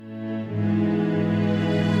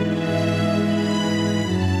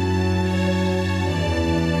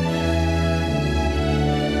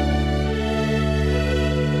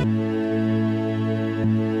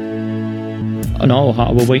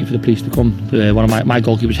no, we're waiting for the police to come. One of my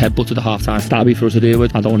goalkeepers headbutted at half time. That'll be for us to deal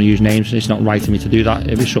with. I don't want to use names. It's not right for me to do that.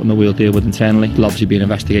 It was something that we'll deal with internally. There'll obviously be an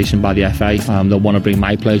investigation by the FA. They'll want to bring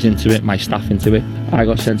my players into it, my staff into it. I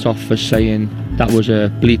got sent off for saying that was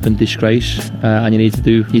a bleeping disgrace, and you need to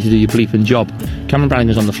do your bleeping job. Cameron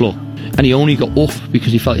Brannigan's on the floor, and he only got up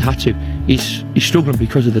because he felt he had to. He's struggling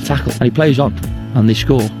because of the tackle, and he plays on, and they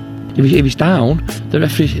score. If he's down,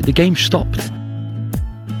 the game stopped.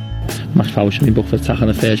 Max Power should be booked for tackle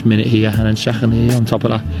in the first minute here, and then second here on top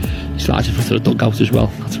of that. He slides in front of the dugout as well.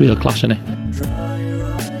 That's real class, isn't it?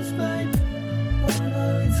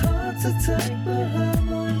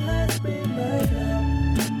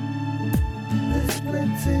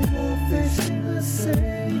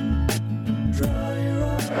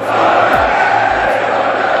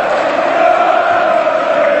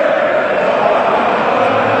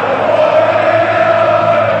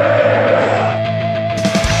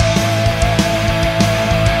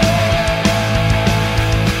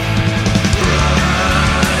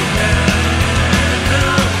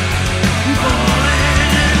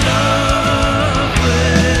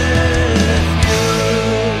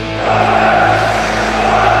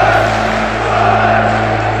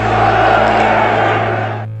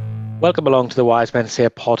 Welcome along to the Wise Men Say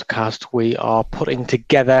podcast. We are putting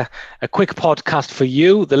together a quick podcast for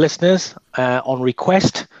you, the listeners, on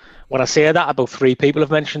request. When I say that, about 3 people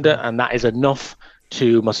have mentioned it, and that is enough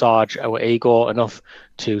to massage our ego, enough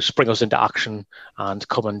to spring us into action and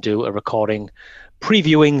come and do a recording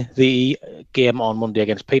previewing the game on Monday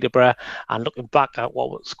against Peterborough and looking back at what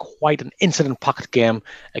was quite an incident-packed game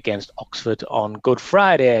against Oxford on Good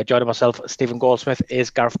Friday. Joining myself, Stephen Goldsmith, is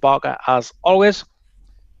Gareth Barker, as always.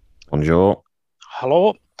 Bonjour.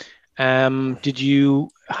 Hello. Did you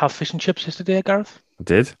have fish and chips yesterday, Gareth? I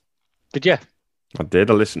did. Did you? I did.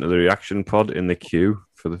 I listened to the reaction pod in the queue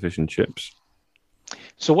for the fish and chips.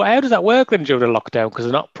 So how does that work then during the lockdown? Because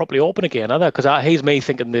they're not properly open again, are they? Because here's me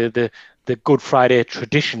thinking the Good Friday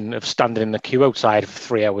tradition of standing in the queue outside for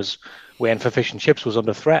 3 hours waiting for fish and chips was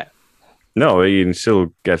under threat. No, you can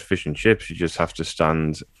still get fish and chips. You just have to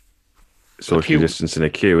stand social distance in a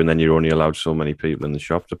queue, and then you're only allowed so many people in the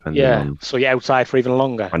shop, depending on... so you're outside for even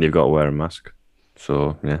longer. And you've got to wear a mask.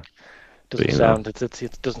 So, yeah.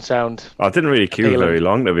 It doesn't sound... I didn't really queue appealing. very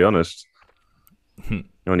long, to be honest. I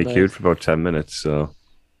only queued for about 10 minutes, so...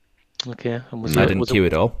 Okay. And I didn't queue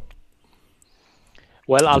at all.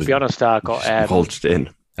 Well, I'll be honest, I got... Pulsed in.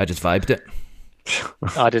 I just vibed it.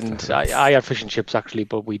 I didn't. I had fish and chips, actually,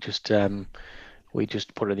 but we just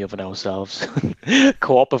put it in the oven ourselves.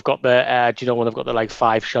 Co-op have got the, do you know when they've got the like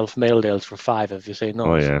 5 shelf meal deals for 5 if you say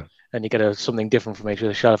no? Oh, yeah. And you get something different from each of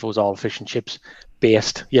the shelf. It was all fish and chips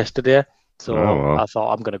based yesterday. So I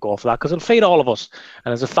thought I'm going to go for that because it'll feed all of us.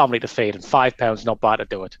 And as a family to feed, and £5 not bad to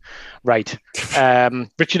do it. Right.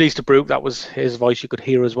 Richard Easterbrook, that was his voice you could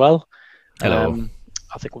hear as well. Hello.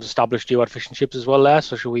 I think we've established you had fish and chips as well there.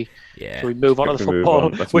 So shall we move on to the football?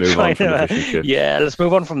 Let's move on from the fish and chips. Yeah, let's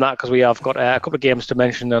move on from that because we have got a couple of games to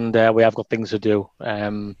mention and we have got things to do.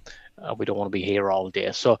 We don't want to be here all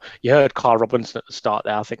day. So you heard Carl Robinson at the start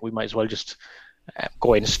there. I think we might as well just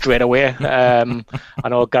go in straight away. I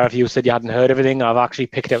know, Gareth, you said you hadn't heard everything. I've actually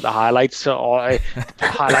picked out the highlights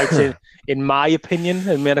in my opinion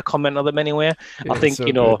and made a comment on them anyway. I think, so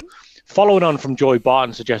good. Following on from Joey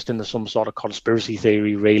Barton suggesting there's some sort of conspiracy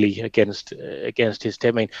theory really against his team.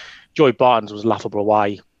 I mean, Joey Barton's was laughable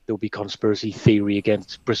why there would be conspiracy theory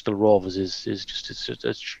against Bristol Rovers is just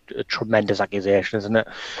a tremendous accusation, isn't it?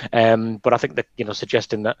 But I think that,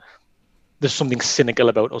 suggesting that there's something cynical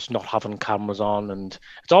about us not having cameras on, and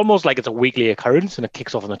it's almost like it's a weekly occurrence and it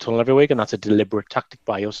kicks off in the tunnel every week, and that's a deliberate tactic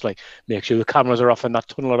by us, like make sure the cameras are off in that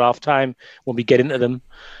tunnel at half time when we get into them.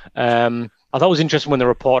 I thought it was interesting when the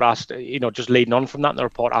report asked, just leading on from that, the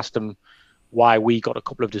report asked him why we got a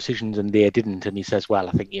couple of decisions and they didn't. And he says, well,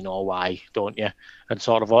 I think you know why, don't you? And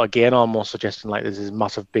sort of, again, almost suggesting like there's this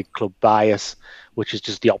massive big club bias, which is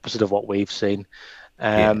just the opposite of what we've seen.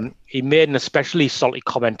 He made an especially salty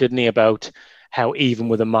comment, didn't he, about how even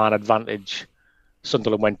with a man advantage,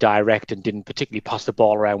 Sunderland went direct and didn't particularly pass the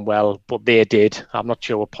ball around well, but they did. I'm not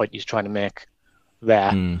sure what point he's trying to make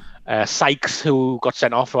there. Sykes, who got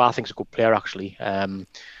sent off, who I think is a good player actually.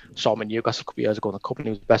 Saw him in Newcastle a couple of years ago in the cup and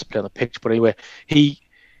he was the best player on the pitch. But anyway, he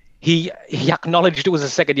acknowledged it was a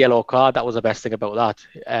second yellow card. That was the best thing about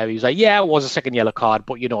that. He was like, yeah, it was a second yellow card,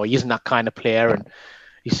 but he isn't that kind of player. And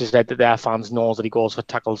he says that their fans knows that he goes for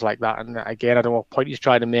tackles like that. And again, I don't know what point he's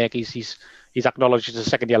trying to make. He's acknowledged it's a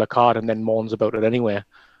second yellow card and then moans about it anyway,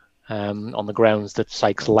 on the grounds that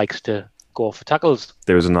Sykes likes to go for tackles.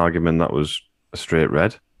 There was an argument that was a straight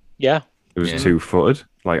red. Yeah. It was 2-footed,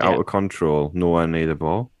 out of control, nowhere near the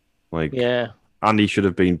ball. And he should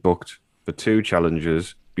have been booked for 2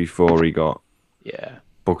 challenges before he got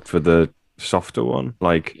booked for the softer one.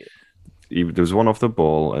 There was one off the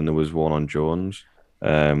ball and there was one on Jones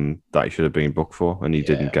that he should have been booked for, and he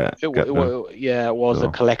didn't get. It was a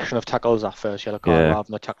collection of tackles at first yellow card rather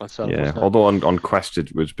than the tackle itself. Yeah, although on Quest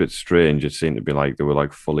it was a bit strange. It seemed to be they were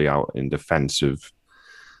fully out in defensive,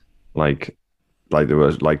 like they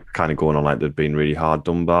were kind of going on they'd been really hard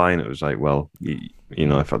done by, and it was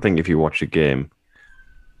if you watch the game,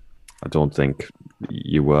 I don't think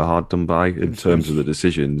you were hard done by in terms of the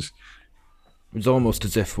decisions. It was almost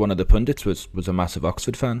as if one of the pundits was a massive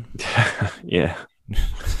Oxford fan. Yeah.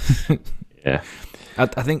 Yeah. I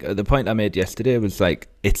think the point I made yesterday was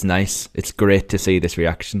it's nice. It's great to see this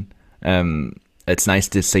reaction. It's nice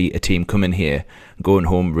to see a team come in here, going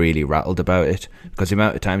home really rattled about it, because the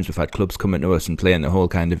amount of times we've had clubs coming to us and playing the whole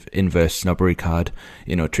kind of inverse snobbery card,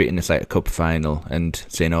 treating this like a cup final and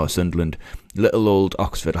saying, oh, Sunderland, little old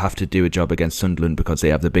Oxford will have to do a job against Sunderland because they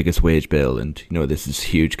have the biggest wage bill, and this is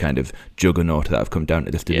huge kind of juggernaut that have come down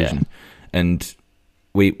to this division. And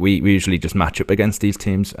we usually just match up against these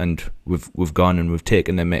teams, and we've gone and we've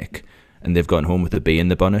taken their mick, and they've gone home with a bee in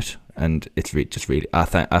the bonnet, and it's just really, I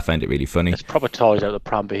find it really funny. It's proper toys out of the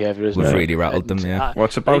pram behaviour, isn't it? We've really rattled them, yeah. Well,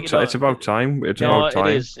 it's about time. It's about time. It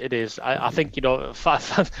is. I think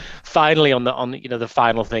finally on the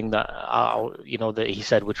final thing that that he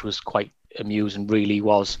said, which was quite amusing, really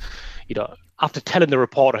was, after telling the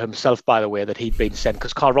reporter himself, by the way, that he'd been sent,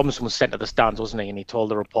 because Carl Robinson was sent to the stands, wasn't he? And he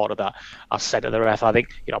told the reporter that I was sent to the ref. I think,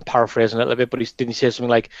 I'm paraphrasing a little bit, but didn't he say something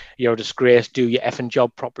like, "You're a disgrace, do your effing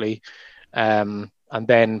job properly," and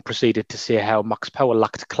then proceeded to say how Max Power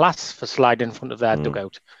lacked class for sliding in front of their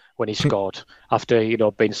dugout when he scored after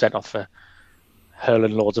being sent off for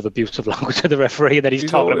hurling loads of abusive language to the referee, and then he's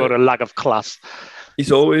talking about a lack of class.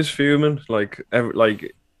 He's always fuming.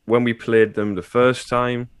 When we played them the first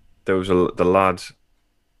time, there was the lad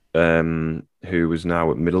who was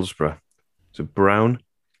now at Middlesbrough. So Brown.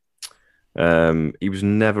 He was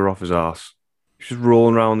never off his arse. He was just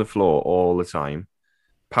rolling around the floor all the time.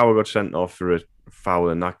 Power got sent off for a foul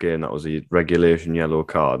in that game. That was a regulation yellow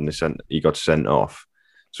card, and he got sent off.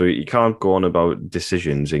 So you can't go on about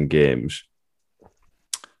decisions in games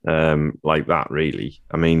like that, really.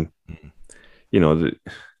 I mean,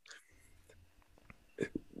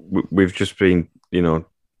 we've just been,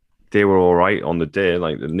 they were all right on the day,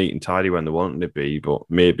 they're neat and tidy when they wanted to be, but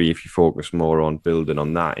maybe if you focus more on building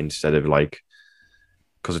on that instead of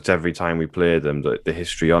because it's every time we play them, the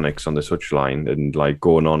histrionics on the touchline and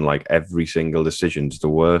going on every single decision's the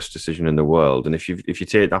worst decision in the world. And if you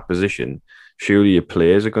take that position, surely your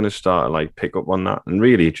players are going to start pick up on that. And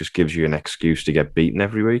really, it just gives you an excuse to get beaten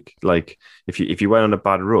every week. If you went on a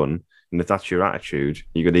bad run, and if that's your attitude,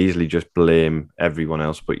 you could easily just blame everyone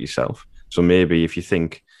else but yourself. So maybe if you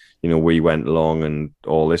think, we went long and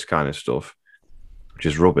all this kind of stuff, which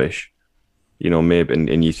is rubbish, maybe,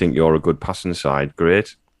 and you think you're a good passing side,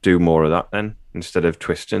 great. Do more of that then, instead of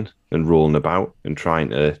twisting and rolling about and trying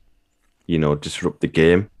to, disrupt the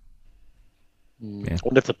game. I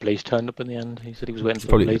wonder if the police turned up in the end. He said he was waiting for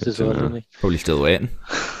the police as well, didn't he? Probably still waiting.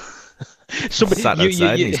 Sat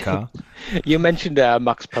outside in his car. You mentioned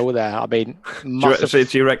Max Power there. I mean, do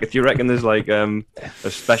you reckon there's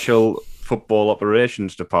a special football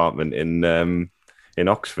operations department in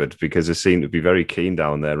Oxford, because they seem to be very keen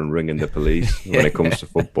down there and ringing the police when it comes to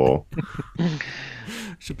football?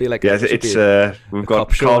 Should be we've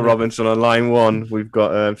got Carl Robinson on line 1. We've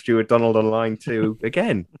got Stuart Donald on line 2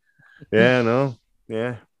 again. Yeah,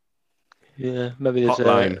 maybe there's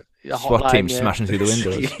hotline. A SWAT team smashing through the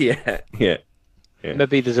windows. Yeah.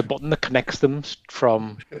 Maybe there's a button that connects them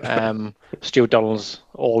from Stuart Donald's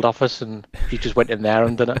old office, and he just went in there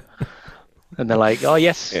and done it. And they're like, "Oh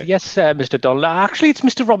yes, Mr. Donald. Actually, it's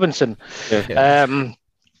Mr. Robinson." Yeah.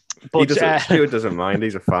 But Stuart doesn't mind.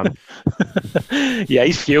 He's a fan. Yeah,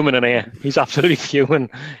 he's fuming in here. He's absolutely fuming.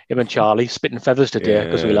 Him and Charlie spitting feathers today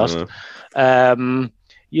because we lost.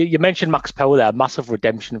 You mentioned Max Power there, massive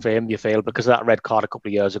redemption for him, you feel, because of that red card a couple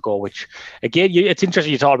of years ago, which, again, it's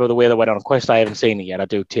interesting you talk about the way they went on Quest. I haven't seen it yet. I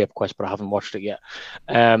do tape Quest, but I haven't watched it yet.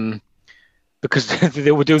 Because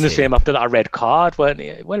they were doing the same after that red card, weren't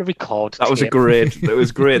they? Well, record. That was great. That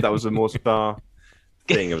was great. That was the most star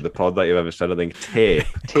thing of the pod that you've ever said. I think tape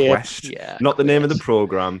Quest, not the name of the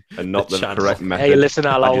program and not the correct method. Hey, listen,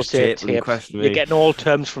 I'll always say tape. You're getting all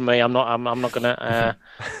terms from me. I'm not gonna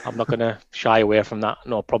shy away from that.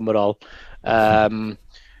 No problem at all.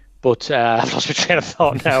 But I've lost my train of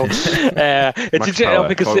thought now. It's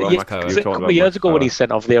because a couple of years ago when he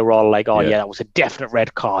sent off, they were all like, "Oh yeah, that was a definite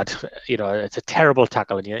red card. It's a terrible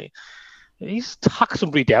tackle." And he's hacked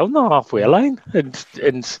somebody down the halfway line,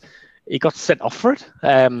 and he got sent off for it.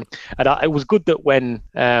 It was good that when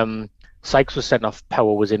Sykes was sent off,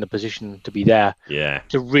 Power was in a position to be there. Yeah.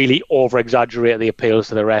 To really over-exaggerate the appeals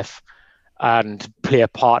to the ref and play a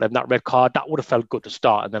part in that red card. That would have felt good to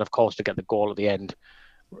start, and then of course to get the goal at the end.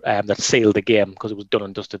 That sealed the game because it was done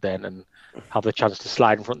and dusted then, and have the chance to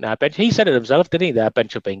slide in front of their bench. He said it himself, didn't he? Their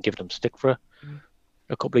bench have been giving him stick for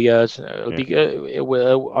a couple of years. It will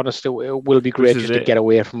be great just to get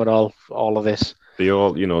away from it all of this. They're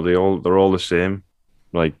all the same.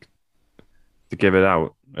 Like, to give it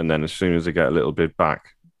out, and then as soon as they get a little bit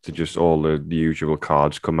back, to just all the usual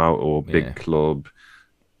cards come out, or big club,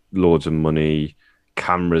 loads of money,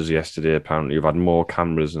 cameras yesterday. Apparently, you've had more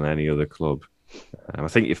cameras than any other club. I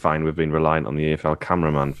think you find we've been reliant on the AFL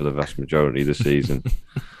cameraman for the vast majority of the season,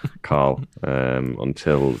 Carl,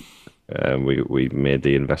 until we made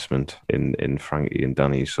the investment in Frankie and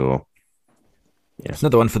Danny. So it's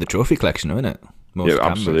another one for the trophy collection, isn't it? Most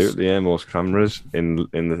cameras. Absolutely, yeah. Most cameras in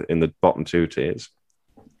the bottom two tiers.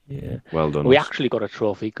 Yeah, well done. We actually got a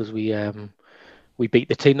trophy because we beat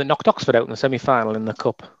the team that knocked Oxford out in the semi-final in the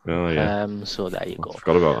cup. Oh yeah. So there you go. I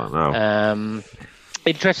forgot about that now.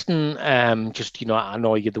 Interesting. I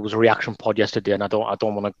know there was a reaction pod yesterday, and I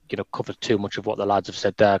don't want to cover too much of what the lads have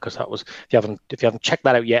said there, because that was, if you haven't checked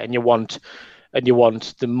that out yet, and you want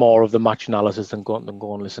the more of the match analysis, then go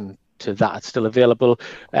and listen to that. It's still available.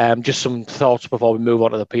 Just some thoughts before we move on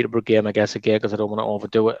to the Peterborough game, I guess, again, because I don't want to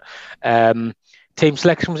overdo it. Team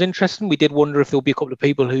selection was interesting. We did wonder if there'll be a couple of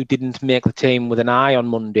people who didn't make the team with an eye on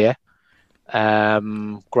Monday.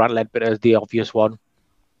 Grant Ledbetter is the obvious one.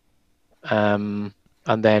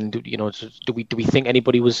 And then, do we think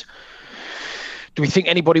anybody was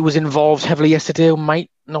involved heavily yesterday who might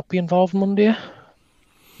not be involved Monday?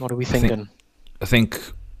 What are we thinking?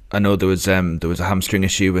 I know there was a hamstring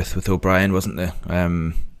issue with O'Brien, wasn't there?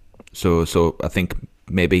 So I think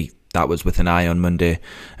maybe that was with an eye on Monday.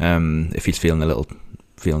 If he's feeling a little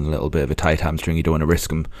bit of a tight hamstring, you don't want to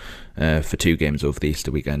risk him for 2 games over the Easter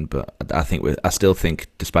weekend. But I still think,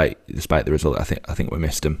 despite the result, I think we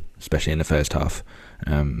missed him, especially in the first half.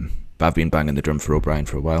 But I've been banging the drum for O'Brien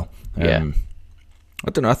for a while. I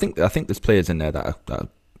don't know. I think there's players in there that are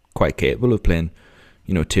quite capable of playing,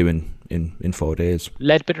 2 in 4 days.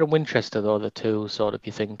 Ledbetter and Winchester, though, the two sort of,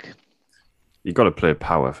 you think. You got to play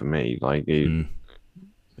Power for me. Like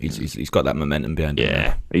he's got that momentum behind him.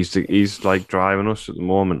 Yeah, he's like driving us at the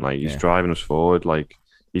moment. Like he's driving us forward. Like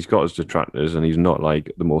he's got his detractors, and he's not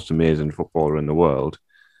like the most amazing footballer in the world.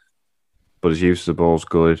 But his use of the ball's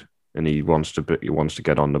good, and he wants to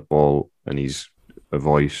get on the ball, and he's a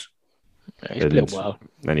voice. Yeah, he's playing well.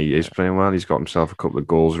 And he is playing well. He's got himself a couple of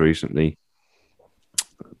goals recently.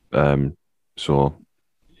 So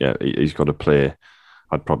yeah, he's got to play.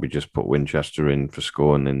 I'd probably just put Winchester in for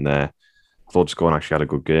Scone in there. I thought Scone actually had a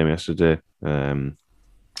good game yesterday.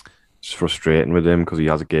 It's frustrating with him because he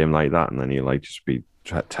has a game like that, and then he'll just be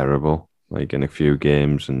terrible, like in a few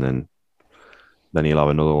games, and then he'll have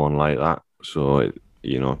another one like that. So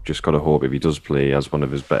just got to hope if he does play, he has one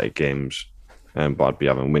of his better games. But I'd be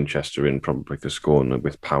having Winchester in probably for Scone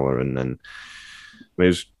with Power, and then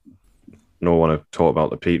I don't want to talk about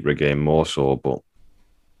the Peterborough game more so, but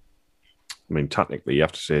I mean, technically, you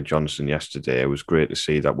have to say Johnson yesterday, it was great to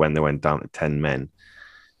see that when they went down to 10 men,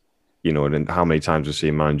 and how many times we've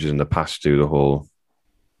seen managers in the past do the whole,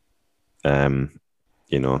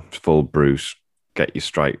 full Bruce, get your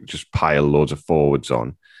strike, just pile loads of forwards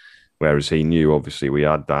on. Whereas he knew, obviously, we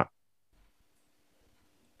had that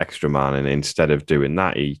extra man, and instead of doing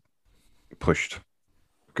that, he pushed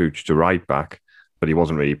Gooch to right back, but he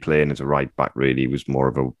wasn't really playing as a right back, really. He was more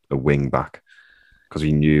of a wing back, because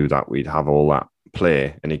he knew that we'd have all that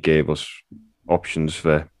play, and he gave us options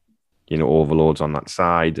for, overloads on that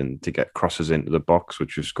side and to get crosses into the box,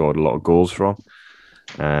 which we've scored a lot of goals from.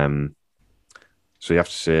 So you have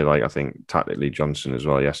to say, I think tactically Johnson as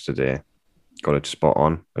well yesterday got it spot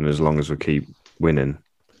on, and as long as we keep winning,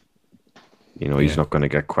 he's not going to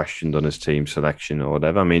get questioned on his team selection or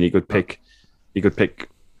whatever. I mean, he could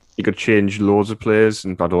change loads of players,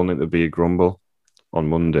 and I don't think there'd be a grumble on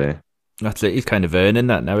Monday. That's it. He's kind of earning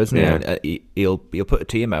that now, isn't he? He'll put a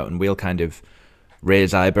team out, and we'll kind of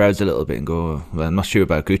raise eyebrows a little bit and go, well, I'm not sure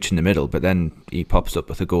about Gooch in the middle, but then he pops up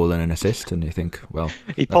with a goal and an assist, and you think, well,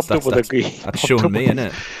 that's showing me, isn't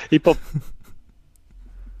it? He popped.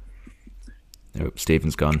 Oh,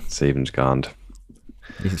 Stephen's gone. Stephen's gone.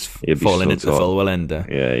 He's falling into the Fulwell end.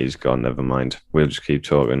 Yeah, he's gone. Never mind. We'll just keep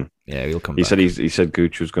talking. Yeah, he'll come back. He said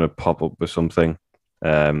Gooch was going to pop up with something.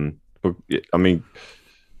 But I mean,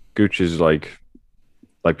 Gooch is like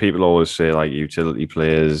people always say, like, utility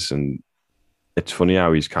players, and it's funny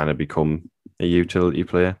how he's kind of become a utility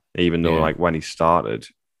player, even though like when he started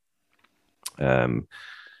at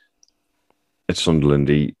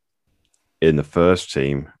Sunderland, in the first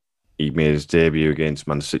team, he made his debut against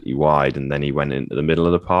Man City wide, and then he went into the middle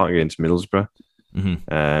of the park against Middlesbrough.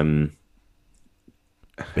 Mm-hmm.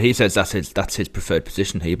 But he says that's his preferred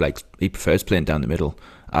position. He prefers playing down the middle.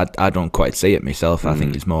 I don't quite see it myself. I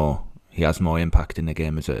think he has more impact in the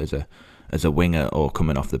game as a winger or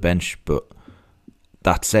coming off the bench. But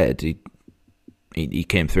that said, he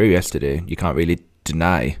came through yesterday. You can't really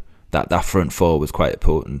deny that front four was quite a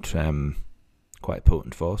potent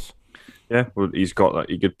force. Yeah, well, he's got that.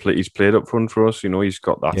 He's played up front for us. You know, he's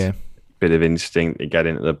got that bit of instinct to get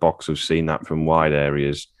into the box. I've seen that from wide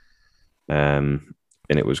areas, and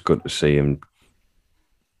it was good to see him.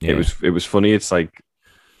 Yeah. It was funny. It's like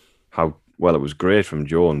how well it was great from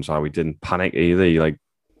Jones how he didn't panic either. He like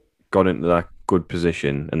got into that good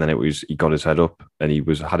position, and then he got his head up and he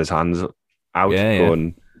had his hands out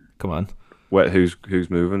going, come on, who's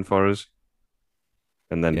moving for us?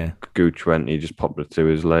 And then Gooch went, he just popped it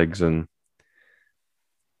through his legs, and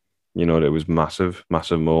you know, it was massive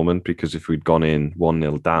moment, because if we'd gone in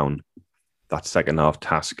 1-0 down, that second half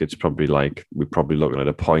task, it's probably like we're probably looking at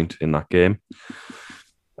a point in that game,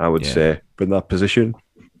 I would say, in that position.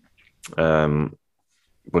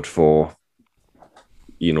 But for,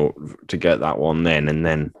 you know, to get that one then, and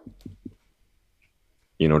then,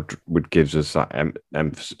 you know, what gives us that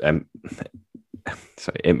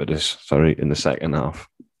impetus in the second half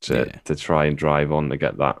to try and drive on to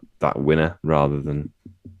get that winner rather than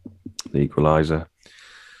the equaliser.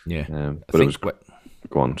 Yeah, but it was.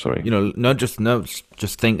 Go on, sorry. You know,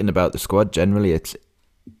 just thinking about the squad generally. It's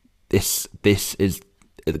this is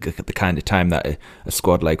the kind of time that a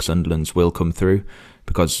squad like Sunderland's will come through,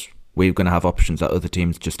 because we're going to have options that other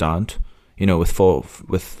teams just aren't. You know,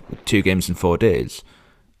 with 2 games in 4 days,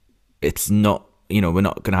 it's not. You know, we're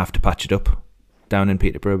not going to have to patch it up down in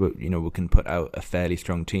Peterborough, but you know, we can put out a fairly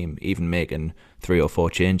strong team. Even making 3 or 4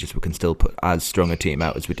 changes, we can still put as strong a team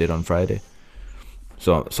out as we did on Friday.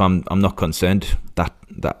 So I'm not concerned that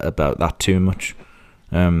about that too much.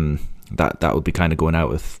 That would be kind of going out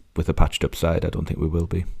with a patched up side. I don't think we will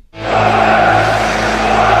be.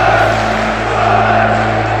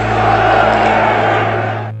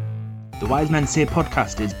 The Wise Men Say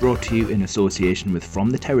podcast is brought to you in association with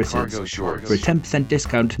From the Terraces. For a 10%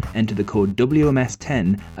 discount, enter the code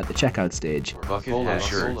WMS10 at the checkout stage.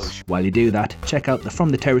 While you do that, check out the From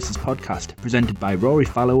the Terraces podcast, presented by Rory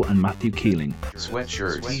Fallow and Matthew Keeling.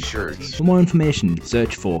 Sweatshirts, t-shirts. For more information,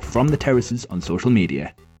 search for From the Terraces on social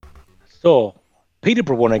media. So,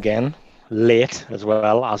 Peterborough won again, late as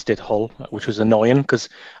well, as did Hull, which was annoying, because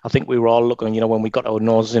I think we were all looking, you know, when we got our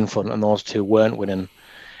noses in front and those two weren't winning,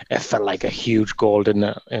 it felt like a huge goal, didn't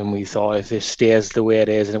it? And we thought, if this stays the way it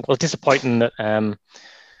is, and it was disappointing that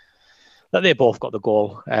that they both got the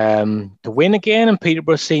goal. To win again, and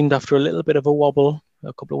Peterborough seemed, after a little bit of a wobble,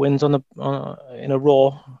 a couple of wins in a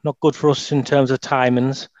row, not good for us in terms of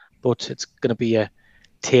timings, but it's going to be a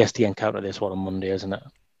tasty encounter, this one, on Monday, isn't it?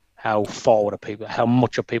 How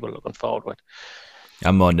much are people looking forward to it?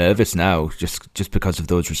 I'm more nervous now, just because of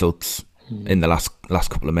those results in the last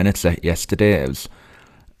couple of minutes yesterday. It was.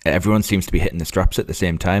 Everyone seems to be hitting the straps at the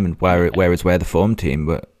same time, and whereas we're the form team,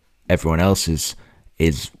 but everyone else is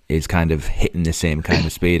kind of hitting the same kind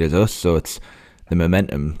of speed as us. So it's the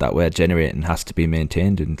momentum that we're generating has to be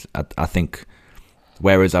maintained, and I think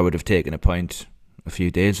whereas I would have taken a point a few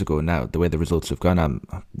days ago, now the way the results have gone,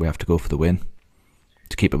 we have to go for the win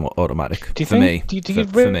to keep it automatic. For me.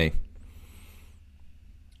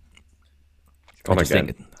 I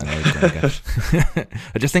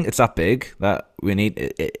just think it's that big that we need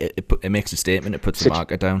it makes a statement. It puts the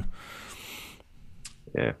marker down.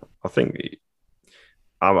 Yeah, I think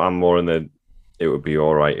I'm more in the. It would be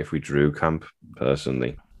all right if we drew camp,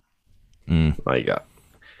 personally. I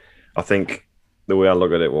think the way I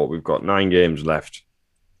look at it, we've got 9 games left.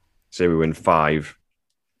 Say we win 5,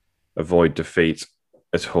 avoid defeat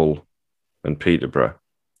at Hull and Peterborough.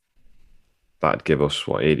 That'd give us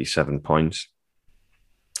 87 points.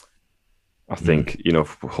 I think, you know,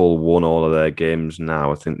 if Hull won all of their games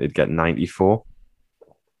now, I think they'd get 94.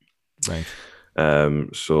 Right.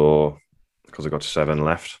 So, because they've got 7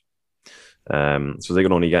 left. So they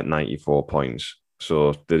can only get 94 points.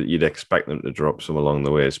 So you'd expect them to drop some along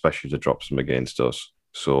the way, especially to drop some against us.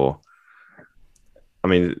 So I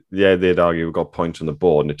mean, yeah, they'd argue we got points on the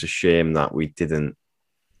board, and it's a shame that we didn't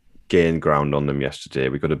gain ground on them yesterday.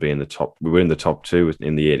 We could have been in the top. We were in the top two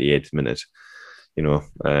in the 88th minute, you know.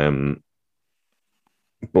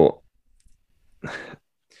 But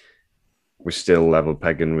we're still level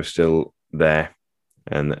pegging. We're still there,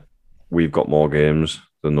 and we've got more games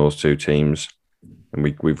than those two teams, and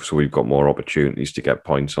we've got more opportunities to get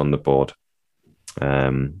points on the board.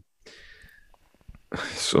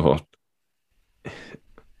 So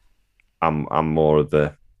I'm more of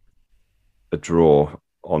a draw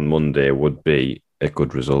on Monday would be a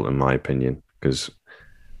good result in my opinion, because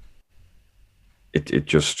it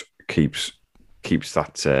just keeps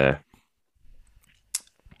that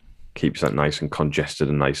nice and congested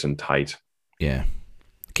and nice and tight. Yeah,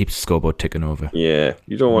 keeps the scoreboard ticking over. Yeah,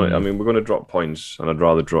 you don't want it. I mean, we're going to drop points, and I'd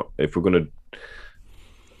rather drop if we're going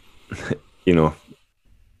to, you know,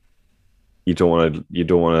 you don't want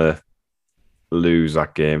to lose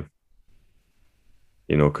that game,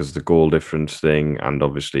 you know, because the goal difference thing, and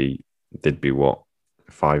obviously they'd be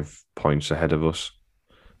 5 points ahead of us.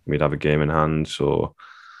 We'd have a game in hand, so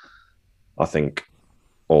I think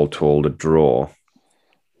all told, a draw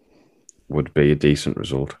would be a decent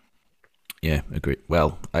result. Yeah, agree.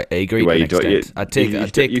 Well, I agree. Well, I'd take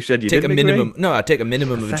a minimum. Agree? No, I'd take a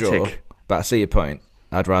minimum of a draw. But I see your point.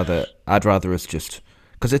 I'd rather us just,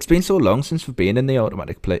 because it's been so long since we've been in the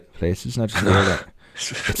automatic places, and I just feel like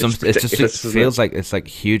it feels like it's like a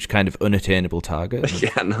huge kind of unattainable target.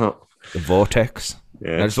 Yeah, no. The vortex.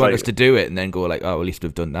 Yeah, and I just want us to do it and then go like, oh, at least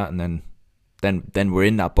we've done that, and then we're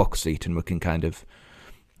in that box seat and we can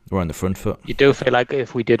we're on the front foot. You do feel like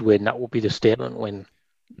if we did win, that would be the statement win.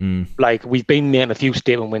 Like, we've been making a few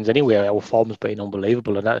statement wins anyway. Our form's been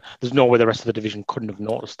unbelievable, and there's no way the rest of the division couldn't have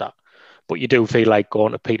noticed that. But you do feel like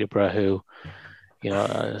going to Peterborough, who, you know,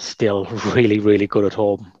 are still really, really good at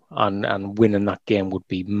home, and winning that game would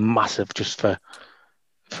be massive just for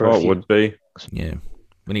it would be. Yeah,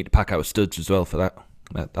 we need to pack our studs as well for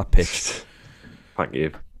that pitch. Pack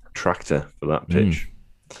your tractor for that pitch,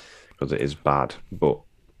 because it is bad. But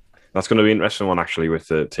that's going to be an interesting one actually with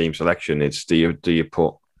the team selection. It's do you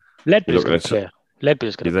put Ledbetter's going to play?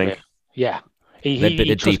 Ledbetter's going to play. Yeah.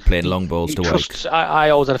 Ledbetter deep playing long balls to White.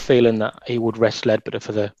 I always had a feeling that he would rest Ledbetter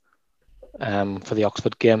for the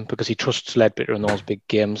Oxford game, because he trusts Ledbetter in those big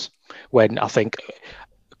games when I think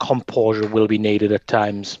composure will be needed at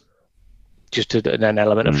times, just an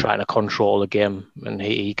element of trying to control the game, and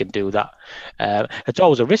he can do that. It's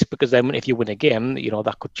always a risk, because then if you win a game, you know,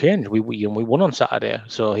 that could change. We won on Saturday,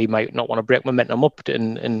 so he might not want to break momentum up,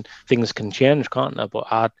 and things can change, can't they?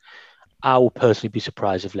 But I would personally be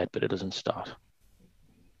surprised if Ledbetter doesn't start.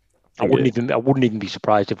 I wouldn't even be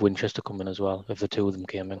surprised if Winchester come in as well, if the two of them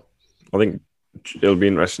came in. I think it'll be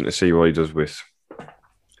interesting to see what he does with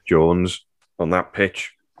Jones on that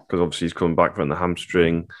pitch, because obviously he's coming back from the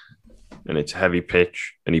hamstring, and it's a heavy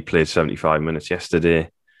pitch, and he played 75 minutes yesterday.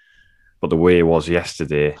 But the way it was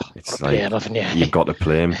yesterday, it's like you've got to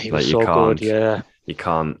play him. He was so good, yeah. You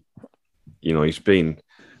can't. You know, he's been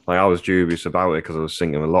like, I was dubious about it, because I was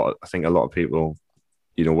thinking I think a lot of people,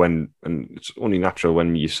 you know, and it's only natural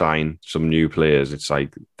when you sign some new players, it's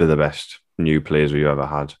like they're the best new players we've ever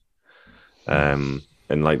had. And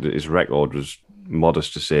like his record was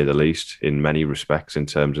modest to say the least in many respects, in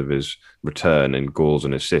terms of his return in goals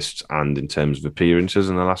and assists, and in terms of appearances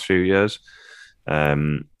in the last few years.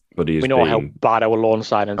 But we know how bad our loan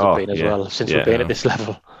signings have been as well since we've been at this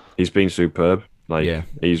level. He's been superb. Like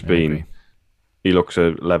he looks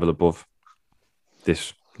a level above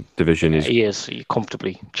this division. He is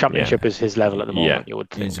comfortably. Championship is his level at the moment. You would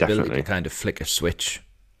think. His ability to kind of flick a switch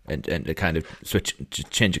and to kind of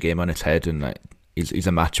change a game on its head, and like he's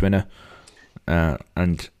a match winner.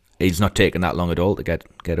 And he's not taking that long at all to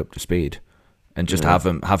get up to speed, and just have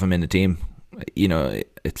him in the team. You know,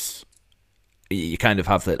 you kind of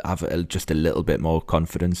have just a little bit more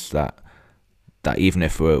confidence that even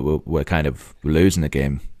if we're kind of losing the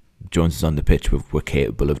game, Jones is on the pitch. We're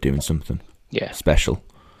capable of doing something special.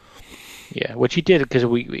 Yeah, which he did, because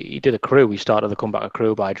he did a Crewe. He started the comeback of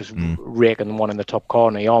Crewe by just raking one in the top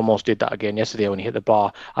corner. He almost did that again yesterday when he hit the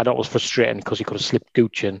bar. I know it was frustrating because he could have slipped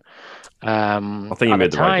Gooch in. I think he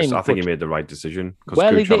made the right decision,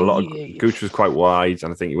 because Gooch was quite wide,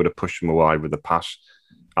 and I think he would have pushed him wide with the pass.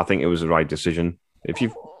 I think it was the right decision. If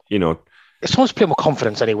you know, it's almost playing with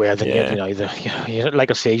confidence anyway. Than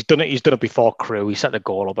like I say, he's done it before Crewe. He set the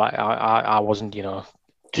goal up. I wasn't, you know.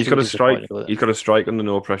 He's got a strike. He's got a strike under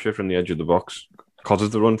no pressure from the edge of the box because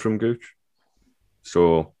of the run from Gooch.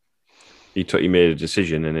 So he made a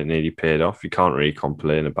decision, and it nearly paid off. You can't really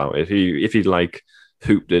complain about it. If he'd like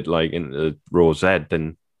hooped it like into the row's head,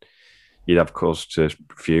 then you'd have cause to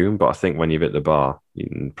fume. But I think when you've hit the bar, you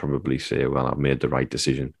can probably say, well, I've made the right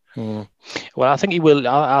decision. Well, I think he will.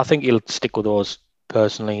 I think he'll stick with those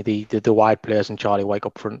personally. The wide players and Charlie Wyke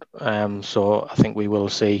up front. So I think we will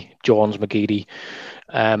see Jones, McGeady,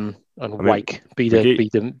 and Wyke be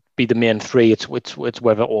the main three. It's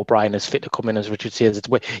whether O'Brien is fit to come in, as Richard says. It's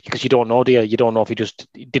because you don't know, do you? You don't know if he just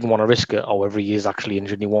didn't want to risk it, or whether he is actually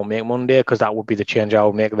injured and he won't make Monday. Because that would be the change I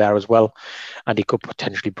would make there as well. And he could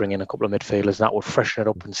potentially bring in a couple of midfielders, and that would freshen it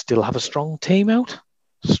up and still have a strong team out.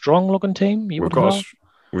 Strong looking team.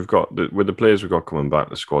 With the players we've got coming back,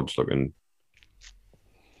 the squad's looking,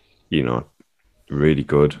 really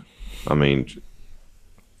good. I mean,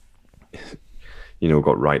 we've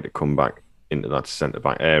got Wright to come back into that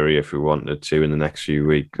centre-back area if we wanted to in the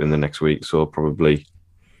next week. So probably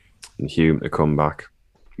Hume to come back.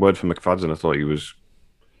 Word for McFadden, I thought he was,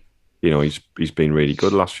 he's been really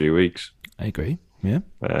good the last few weeks. I agree, yeah.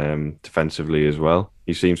 Defensively as well.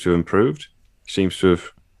 He seems to have improved.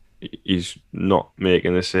 He's not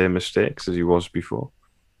making the same mistakes as he was before.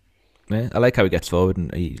 Yeah, I like how he gets forward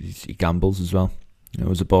and he gambles as well. There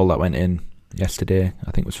was a ball that went in yesterday.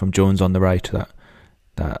 I think it was from Jones on the right.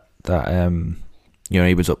 That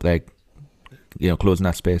he was up there, closing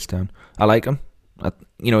that space down. I like him.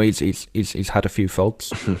 He's had a few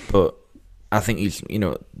faults, but I think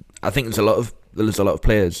there's a lot of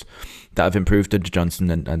players that have improved under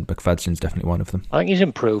Johnson, and McFadden's definitely one of them. I think he's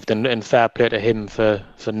improved, and fair play to him for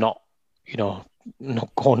not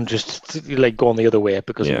going going the other way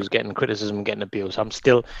because he was getting criticism and getting abuse. I'm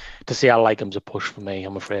still, to say I like him's a push for me.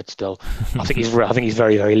 I'm afraid still. I think he's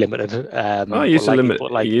very, very limited. He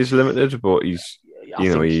is limited, but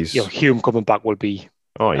Hume coming back will be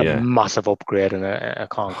a massive upgrade, and I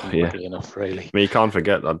can't come quickly enough, really. I mean, you can't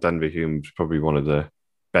forget that Denver Hume's probably one of the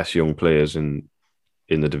best young players in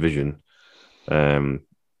the division, and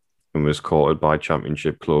was courted by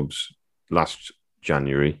championship clubs last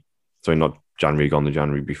January. So not January gone, the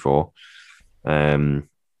January before.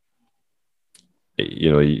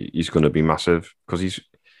 He's going to be massive because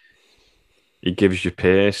he gives you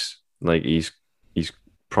pace. Like he's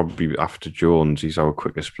probably, after Jones, he's our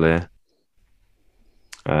quickest player.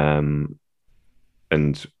 And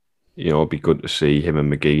it'd be good to see him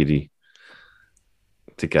and McGeady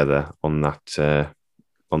together on that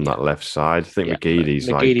left side. I think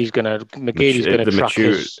McGeady's gonna track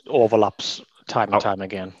his overlaps time and time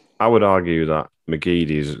again. I would argue that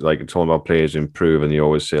McGeady's, like, talking about players improve, and you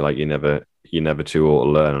always say, like, you're never too old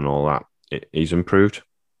to learn and all that. He's improved,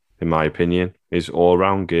 in my opinion. His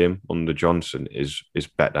all-round game under Johnson is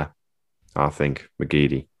better, I think,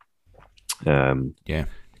 McGeady.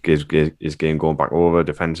 His game going back over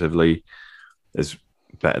defensively is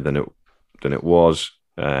better than it was.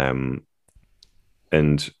 And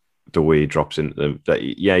the way he drops into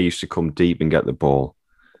he used to come deep and get the ball.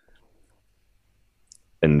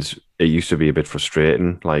 And it used to be a bit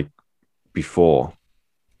frustrating, like before.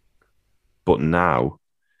 But now,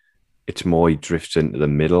 it's more he drifts into the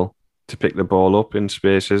middle to pick the ball up in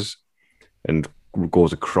spaces and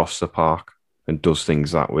goes across the park and does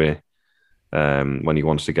things that way when he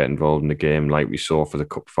wants to get involved in the game, like we saw for the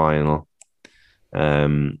cup final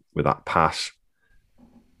with that pass.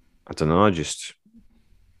 I don't know,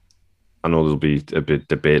 I know there'll be a bit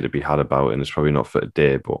debate to be had about it, and it's probably not for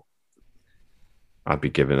today, but I'd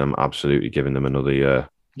be absolutely giving them another year.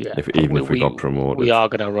 Yeah, if we got promoted. We are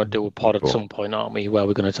going to do a pod at some point, aren't we, where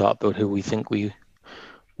we're going to talk about who we think we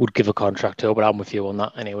would give a contract to, but I'm with you on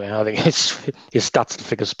that anyway. I think his stats and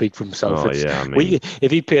figures speak for himself.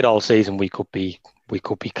 If he played all season, we could be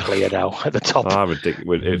cleared out at the top.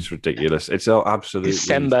 It's ridiculous. It's absolutely.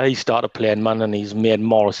 December, he started playing, man, and he's made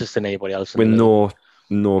more assists than anybody else. With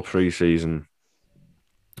no pre-season.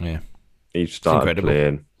 Yeah. He started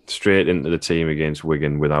playing straight into the team against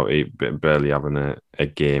Wigan without barely having a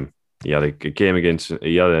game. He had a game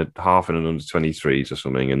he had a half in an under-23s or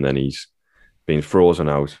something, and then he's been frozen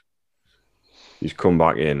out. He's come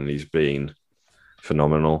back in and he's been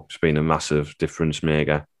phenomenal. He's been a massive difference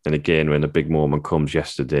maker. And again, when the big moment comes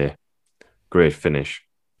yesterday, great finish.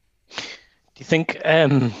 Do you think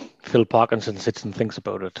Phil Parkinson sits and thinks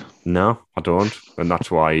about it? No, I don't. And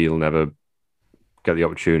that's why he'll never get the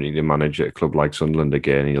opportunity to manage at a club like Sunderland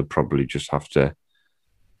again. He'll probably just have to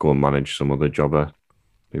go and manage some other jobber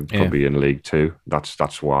who's probably in League Two.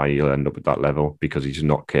 That's why he'll end up at that level, because he's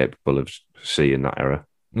not capable of seeing that error.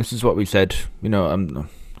 This is what we said. I don't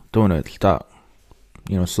want to start,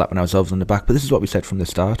 slapping ourselves on the back, but this is what we said from the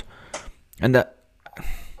start. And that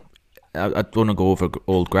I don't want to go over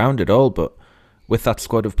old ground at all, but with that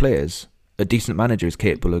squad of players, a decent manager is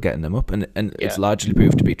capable of getting them up, and it's largely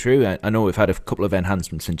proved to be true. I know we've had a couple of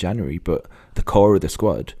enhancements in January, but the core of the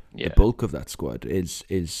squad, the bulk of that squad,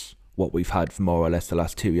 is what we've had for more or less the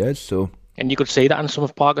last 2 years. So, and you could see that in some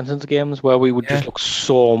of Parkinson's games where we would just look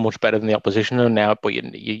so much better than the opposition, and now, but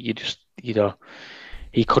you just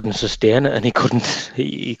he couldn't sustain it, and he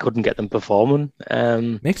couldn't get them performing.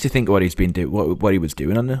 Makes you think what he's been doing, what he was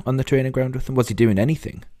doing on the training ground with them. Was he doing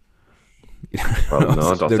anything? Well,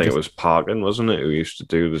 no, I think it was Parkin, wasn't it, who used to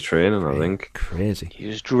do the training, I think. Crazy. He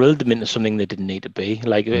just drilled them into something they didn't need to be.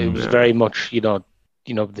 Like, it was very much,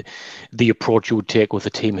 the approach you would take with a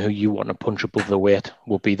team who you want to punch above the weight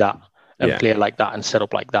would be that, and play like that and set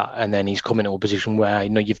up like that. And then he's come into a position where,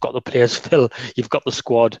 you've got the players, Phil, you've got the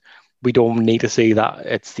squad. We don't need to see that.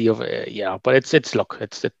 It's the other, but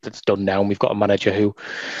it's done now. And we've got a manager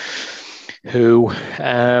who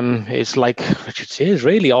is, like Richard says,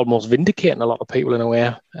 really almost vindicating a lot of people in a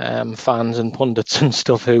way, fans and pundits and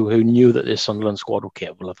stuff who knew that this Sunderland squad were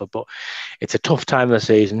capable of it. But it's a tough time of the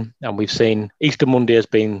season, and we've seen Easter Monday has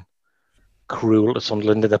been cruel to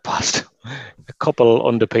Sunderland in the past. A couple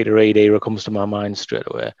under Peter Reid era comes to my mind straight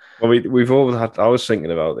away. Well, we've all had. I was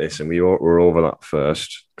thinking about this, and we were over that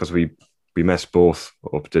first because we messed both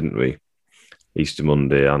up, didn't we? Easter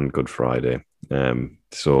Monday and Good Friday.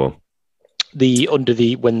 So. When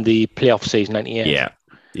the playoff season 98.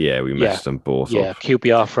 Yeah, we messed them both up.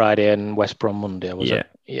 QPR Friday and West Brom Monday, was it?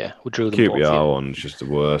 Yeah, we drew them both. QPR one's just the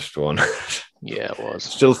worst one. Yeah, it was.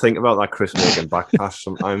 Still think about that Chris Morgan back pass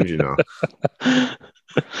sometimes,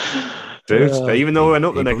 Dude, even though we went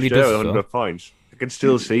up the next year with 100 points, I can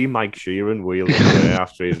still see Mike Sheeran wheeling away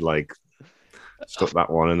after he's stuck that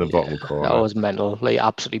one in the bottom corner. That was mental. They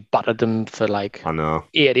absolutely battered them for I know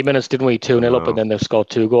 80 minutes, didn't we? 2-0 up, and then they've scored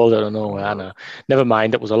 2 goals out of nowhere. I know. Never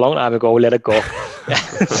mind, it was a long time ago. Let it go.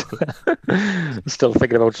 Still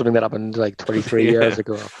thinking about something that happened 23 years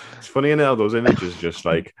ago. It's funny how those images just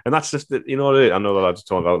and that's just I know the lads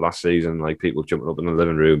talking about last season, people jumping up in the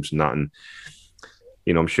living rooms and that, and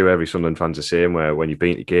I'm sure every Sunderland fan's the same. Where when you've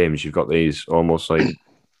been to games, you've got these almost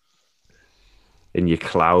in your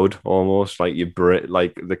cloud, almost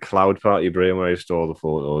the cloud part of your brain where you store the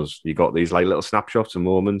photos. You got these little snapshots and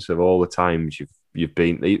moments of all the times you've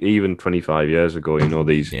been, even 25 years ago.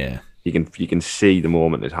 These. Yeah. You can see the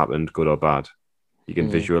moment it happened, good or bad. You can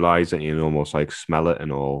visualize it. You can almost smell it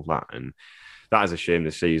and all that. And that is a shame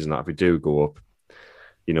this season that if we do go up,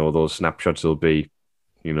 those snapshots will be.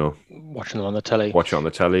 Watching them on the telly. Watch it on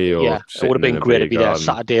the telly, or it would have been great to be there.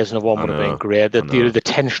 Saturdays and 1 would have been great. The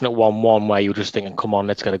tension at 1-1, where you were just thinking, "Come on,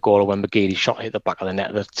 let's get a goal." When McGeady shot hit the back of the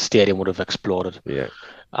net, the stadium would have exploded. Yeah.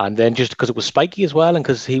 And then just because it was spiky as well, and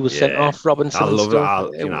because he was sent off Robinson. I love it. I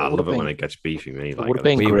love it when it gets beefy. Me, it would have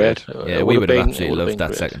been great. We would have absolutely loved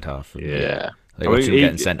that second half. Yeah. Watch him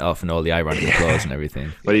getting sent off and all the ironic applause and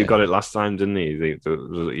everything. Well, you got it last time, didn't he?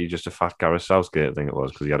 He just a fat Gareth Southgate, I think it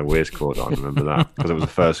was, because he had a waistcoat on. Remember that? Because it was the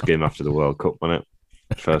first game after the World Cup, wasn't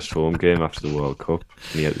it? First home game after the World Cup,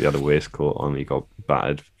 and he had a waistcoat on. He got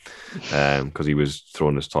battered because he was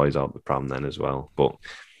throwing his toys out the pram then as well. But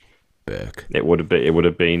Burke. It would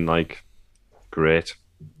have been great,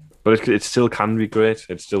 but it still can be great.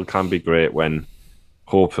 It still can be great when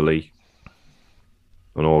hopefully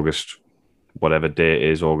on August. Whatever day it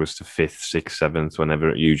is, August the 5th, 6th, 7th, whenever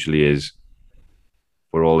it usually is,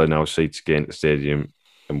 we're all in our seats again at the stadium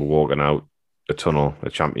and we're walking out the tunnel, a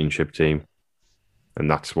championship team.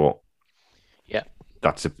 And that's what... Yeah.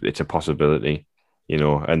 It's a possibility,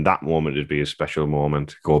 and that moment would be a special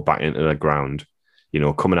moment. Go back into the ground,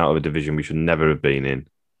 coming out of a division we should never have been in.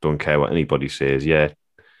 Don't care what anybody says. Yeah,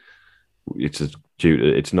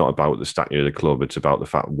 it's not about the stature of the club. It's about the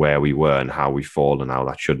fact where we were and how we fall and how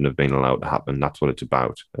that shouldn't have been allowed to happen. That's what it's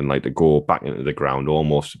about. And to go back into the ground,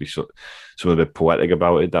 almost to be some a bit poetic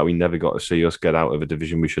about it, that we never got to see us get out of a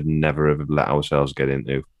division we should never have let ourselves get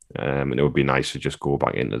into. And it would be nice to just go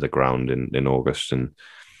back into the ground in August and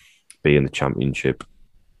be in the championship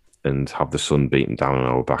and have the sun beating down on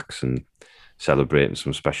our backs and celebrating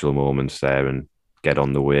some special moments there and get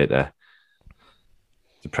on the way to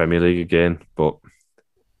the Premier League again. But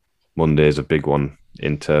Monday is a big one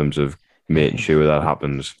in terms of making sure that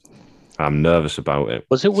happens. I'm nervous about it.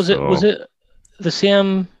 Was it the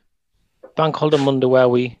same bank holiday Monday where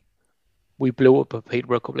we blew up at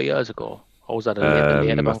Peterborough a couple of years ago? Or was that a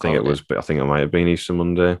later bank holiday? I think it might have been Easter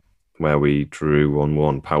Monday where we drew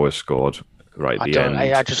 1-1. Power scored right at the end.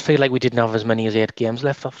 I just feel like we didn't have as many as 8 games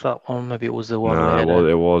left after that one. Maybe it was the one later. Well,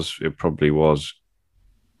 it probably was.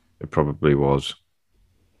 Because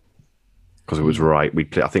it was right.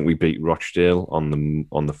 I think we beat Rochdale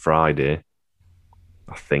on the Friday,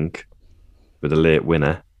 I think, with a late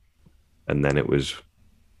winner. and then it was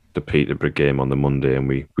the Peterborough game on the Monday, and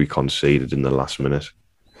we conceded in the last minute.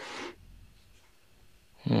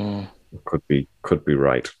 Could be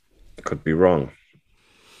right. Could be wrong.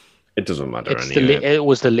 It doesn't matter anyway. It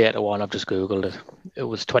was the later one. I've just Googled it. It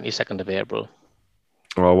was 22nd of April.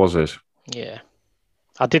 Oh, was it? Yeah.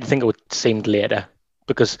 I did think it would seemed later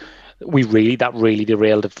because that really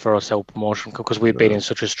derailed it for us, our promotion, because we'd been in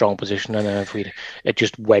such a strong position, and it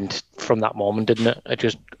just went from that moment, didn't it? It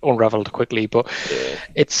just unraveled quickly. But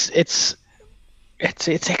it's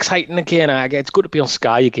exciting again. It's good to be on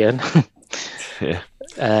Sky again. Yeah.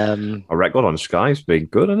 Our record on Sky's been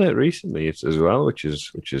good on it recently as well, which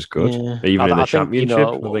is good. Yeah. Even in the Championship,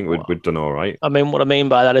 I think we've done all right. I mean, what I mean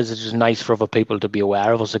by that is it's just nice for other people to be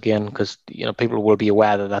aware of us again, because people will be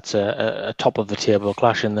aware that that's a top of the table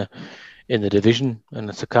clash in the division, and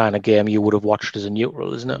it's a kind of game you would have watched as a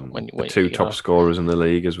neutral, isn't it? When the two top scorers in the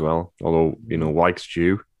league as well. Although White's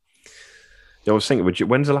due. I was thinking,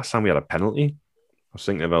 when's the last time we had a penalty? I was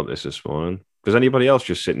thinking about this morning. Does anybody else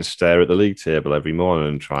just sit and stare at the league table every morning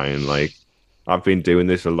and try and I've been doing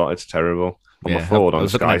this a lot. It's terrible. On my phone on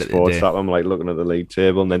Sky Sports app, I'm looking at the league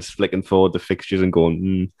table and then flicking forward the fixtures and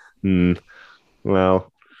going,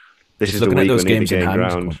 well, this is the week we need to gain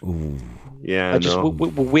ground. Yeah, we're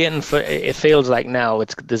waiting for. It feels like now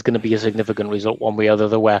there's going to be a significant result one way or the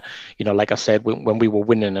other. Where like I said, when we were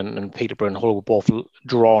winning and Peterborough and Hull were both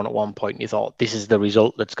drawn at one point, and you thought this is the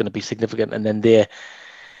result that's going to be significant, and then they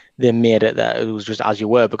made it that it was just as you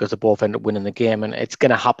were, because they both ended up winning the game, and it's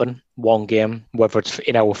going to happen one game, whether it's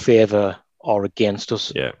in our favour or against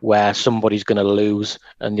us, where somebody's going to lose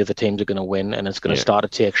and the other teams are going to win, and it's going to start to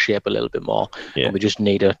take shape a little bit more. And we just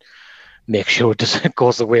need to make sure it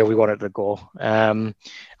goes the way we want it to go.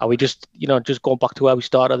 Are we just going back to where we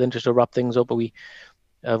started, then just to wrap things up?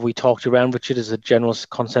 Have we talked around, Richard, as a general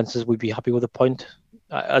consensus we'd be happy with a point?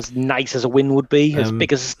 As nice as a win would be, as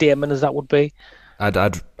big as a statement as that would be? I'd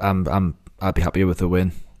be happy with a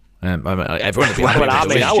win. Everyone would be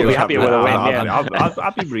happy. I would be happy with a win.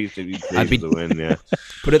 I'd be reasonably pleased with the win. Yeah.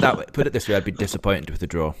 Put it that way. Put it this way: I'd be disappointed with a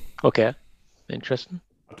draw. Okay, interesting.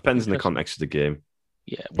 It depends on the context of the game.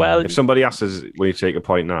 Yeah. Well, if somebody asks us, "Will you take a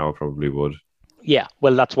point now?" I probably would. Yeah.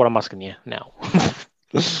 Well, that's what I'm asking you now.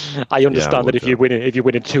 I understand that if you're winning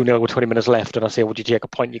 2-0 with 20 minutes left, and I say, "Would you take a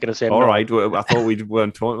point?" You're going to say, "All no. right." I thought we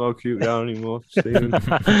weren't talking about QPR anymore, Stephen.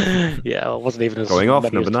 Yeah, I wasn't even going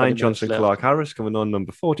off. Number 9, Johnson Clark Harris coming on.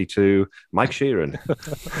 Number 42, Mike Sheeran.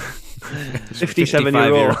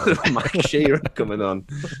 57-year-old Mike Sheeran coming on.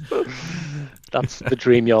 That's the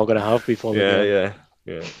dream you're going to have before the game.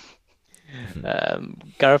 Yeah.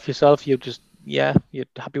 Gareth, yourself, you're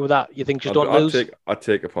happy with that? You think don't lose? I'd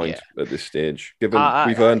take a point at this stage, given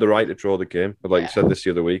we've earned the right to draw the game. But like you said this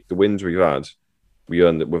the other week, the wins we've had, we've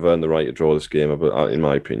earned the right to draw this game, in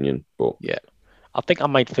my opinion. But I think I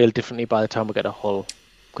might feel differently by the time we get to Hull,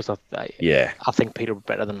 because I think Peterborough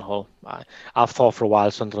better than Hull. I've thought for a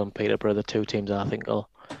while Sunderland and Peterborough are the two teams that I think I'll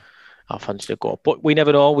fancy to go. But we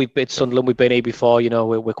never know. We've beat Sunderland. We've been here before.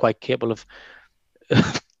 We're quite capable of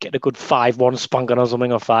get a good 5-1 spanking or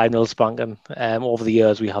something, or 5-0 spanking. Over the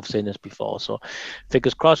years, we have seen this before. So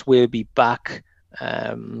fingers crossed we'll be back.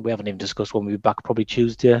 We haven't even discussed when we'll be back, probably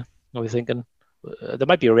Tuesday, are we thinking? There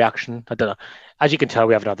might be a reaction. I don't know. As you can tell,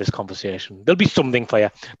 we haven't had this conversation. There'll be something for you.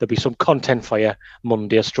 There'll be some content for you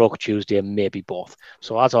Monday, Tuesday, maybe both.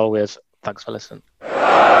 So as always, thanks for listening.